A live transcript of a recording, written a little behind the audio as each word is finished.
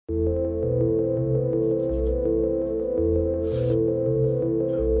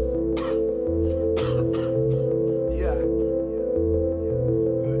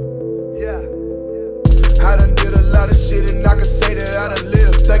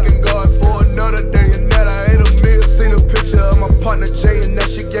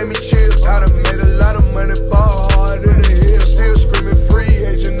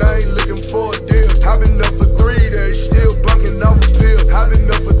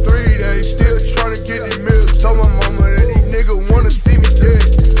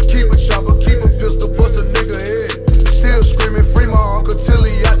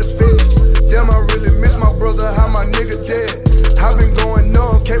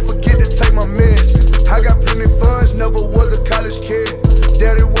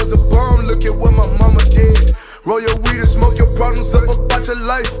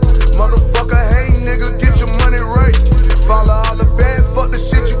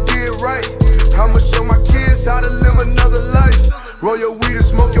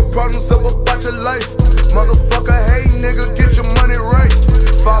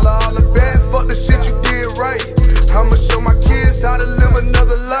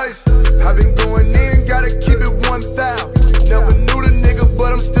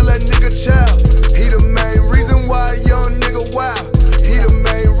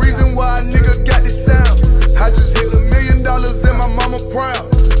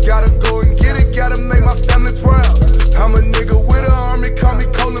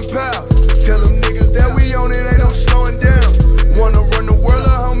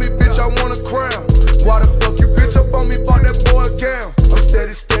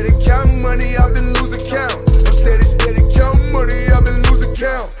steady counting money, I've been losing count. I'm steady counting money, I've been losing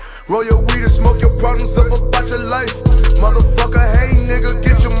count. Roll your weed and smoke your problems up about your life. Motherfucker, hey nigga,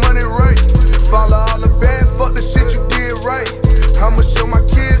 get your money right. Follow all the bad, fuck the shit you did right.